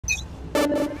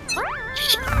What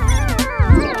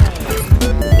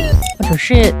the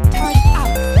shit?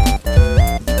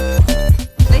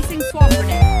 Placing swamp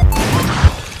grenade.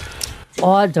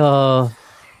 What the?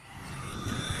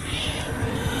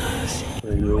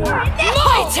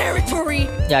 My territory!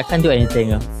 Yeah, I can't do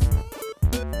anything.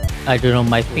 I don't know,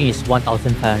 my ping is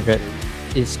 1500.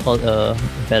 It's called a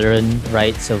Valorant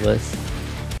Riot servers.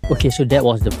 Okay, so that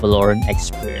was the Valorant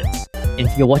experience. And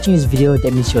if you're watching this video,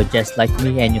 that means you're just like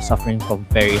me and you're suffering from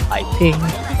very high ping.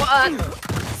 What?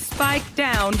 Spike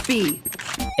down B.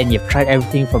 And you've tried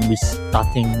everything from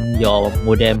restarting your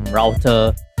modem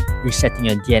router, resetting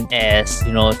your DNS,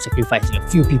 you know, sacrificing a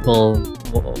few people.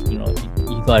 You know,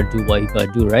 you gotta do what you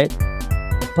gotta do, right?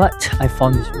 But I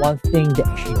found this one thing that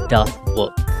actually does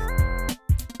work.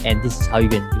 And this is how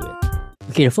you're gonna do it.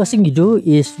 Okay, the first thing you do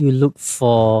is you look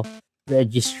for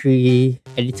Registry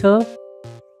editor,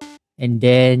 and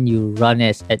then you run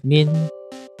as admin,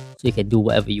 so you can do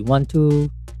whatever you want to.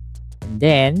 And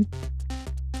then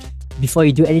before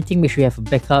you do anything, make sure you have a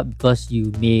backup, because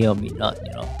you may or may not,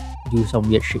 you know, do some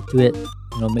weird shit to it.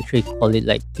 You know, make sure you call it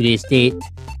like today's date,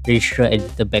 register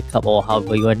editor backup, or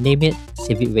however you want to name it.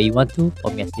 Save it where you want to.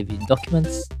 For me, I save it in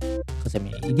documents because I'm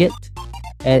an idiot.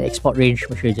 And export range,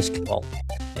 make sure you just click all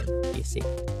and you save.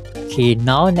 Okay,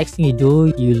 now next thing you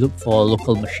do, you look for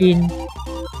local machine,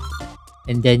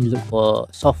 and then you look for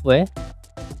software.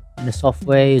 In the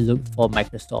software, you look for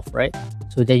Microsoft, right?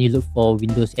 So then you look for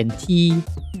Windows NT,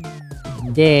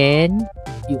 and then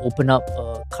you open up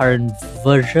a current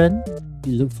version.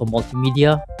 You look for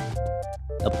multimedia,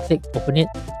 double click, open it,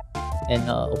 and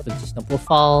open system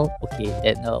profile. Okay,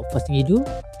 then first thing you do,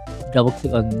 double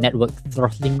click on network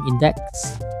throttling index.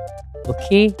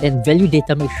 Okay, then value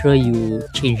data, make sure you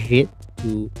change it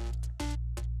to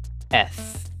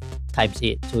F times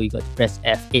 8. So you got to press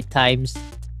F 8 times.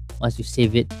 Once you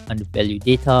save it under value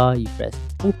data, you press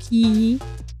OK.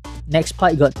 Next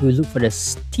part, you got to look for the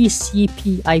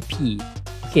TCP IP.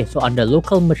 Okay, so under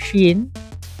local machine,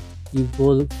 you go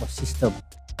look for system,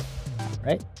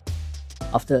 right?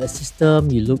 After a system,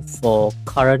 you look for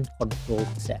current control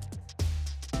set.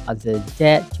 After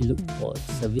that, you look for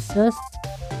services.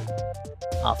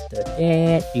 After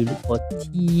that, you look for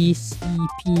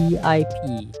TCP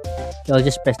IP. Okay, I'll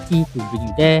just press T to bring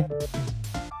you there.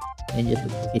 And just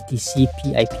look, okay,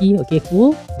 TCP IP. Okay,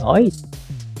 cool, nice.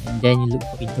 And then you look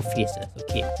for interfaces.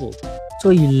 Okay, cool.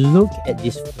 So you look at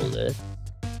this folder.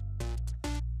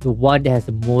 The one that has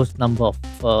the most number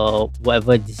of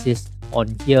whatever this is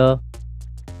on here,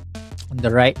 on the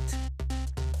right,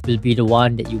 will be the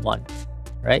one that you want,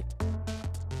 right?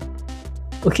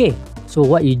 Okay, so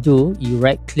what you do, you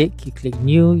right click, you click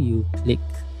new, you click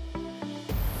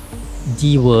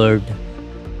D word,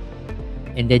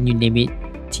 and then you name it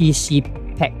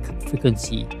TCPAC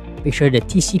frequency. Make sure the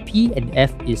TCP and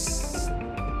F is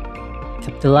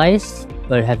capitalized,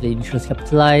 but have the initials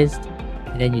capitalized,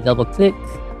 and then you double click,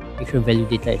 make sure value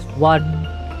data is 1,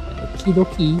 and okie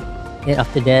dokie. Then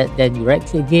after that, then you right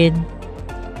click again,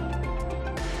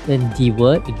 then D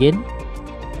word again,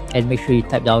 and make sure you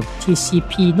type down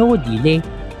TCP no delay.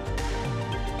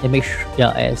 And make sure,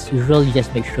 yeah, as usual, you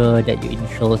just make sure that your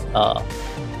initials are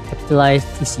capitalized,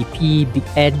 TCP, big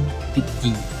N, big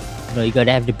D. You know, you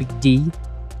gotta have the big D.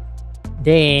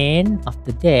 Then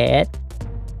after that,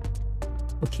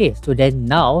 okay, so then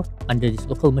now under this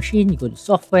local machine, you go to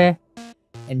software,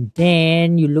 and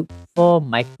then you look for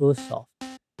Microsoft.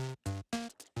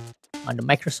 Under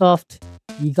Microsoft,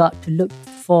 you got to look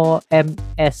for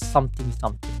MS something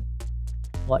something.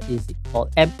 What is it called?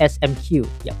 MSMQ.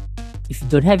 Yeah. If you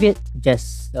don't have it,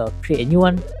 just create a new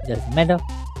one. Doesn't matter.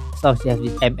 As long as you have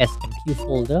this MSMQ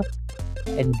folder.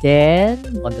 And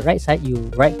then on the right side, you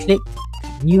right click,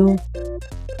 new,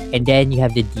 and then you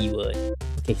have the D word.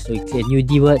 Okay, so you click a new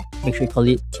D word. Make sure you call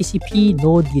it TCP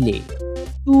no delay.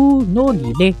 Ooh, no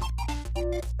delay.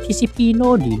 TCP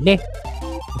no delay.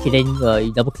 Okay, then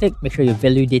you double click, make sure your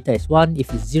value data is 1.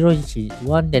 If it's 0, you change it to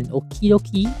 1, then okie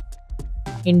dokie.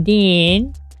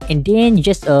 And then you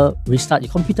just restart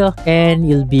your computer and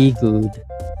you'll be good.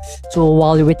 So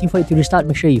while you're waiting for it to restart,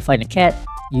 make sure you find a cat,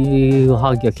 you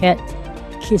hug your cat,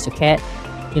 kiss your cat,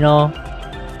 you know,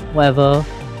 whatever.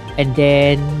 And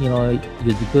then, you know,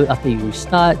 you'll be good after you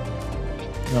restart.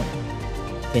 You know,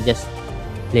 you can just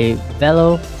play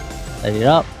Valo, let it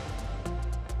up.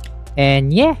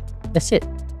 And yeah, that's it.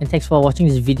 And thanks for watching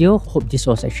this video. Hope this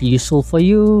was actually useful for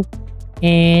you.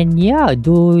 And yeah,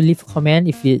 do leave a comment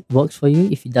if it works for you,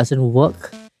 if it doesn't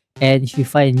work, and if you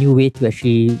find a new way to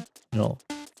actually, you know,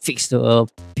 fix the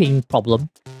ping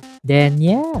problem, then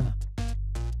yeah.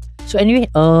 So anyway,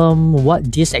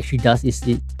 what this actually does is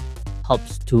it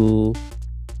helps to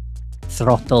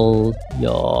throttle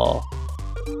your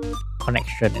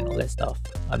connection and all that stuff.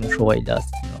 I'm not sure what it does,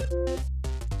 you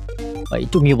know. But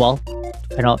it took me a while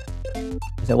to find out. I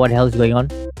was like, what the hell is going on?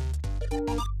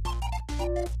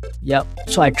 Yep.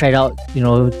 So I tried out, you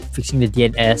know, fixing the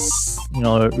DNS, you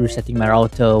know, resetting my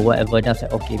router, whatever. And I was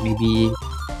like, okay, maybe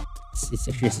it's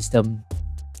actually a system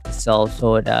itself.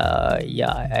 So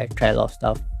yeah, I tried a lot of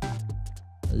stuff,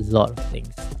 a lot of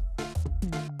things,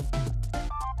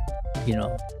 you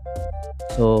know.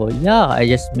 So yeah, I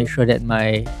just make sure that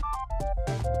my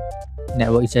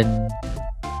network isn't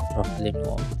throttling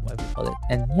or whatever you call it.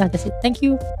 And yeah, that's it. Thank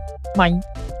you. Bye.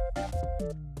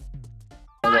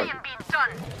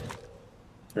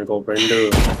 I go render.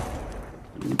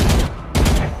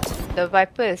 The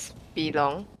Vipers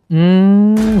belong.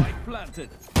 One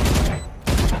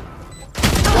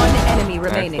enemy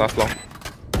remaining. Last long.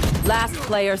 Last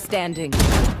player standing.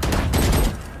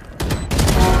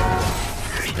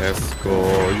 Let's go.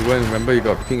 You won't remember you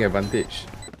got ping advantage.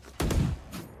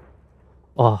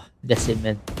 Oh, that's it,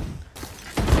 man.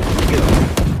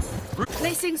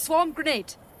 Placing swarm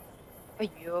grenade.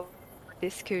 Ayyo,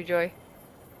 this killjoy.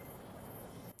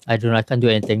 I don't know. I can't do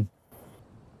anything.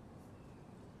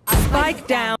 Spike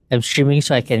down. I'm streaming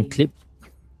so I can clip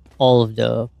all of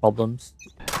the problems.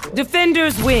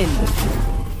 Defenders win.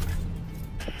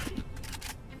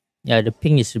 Yeah, the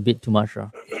ping is a bit too much.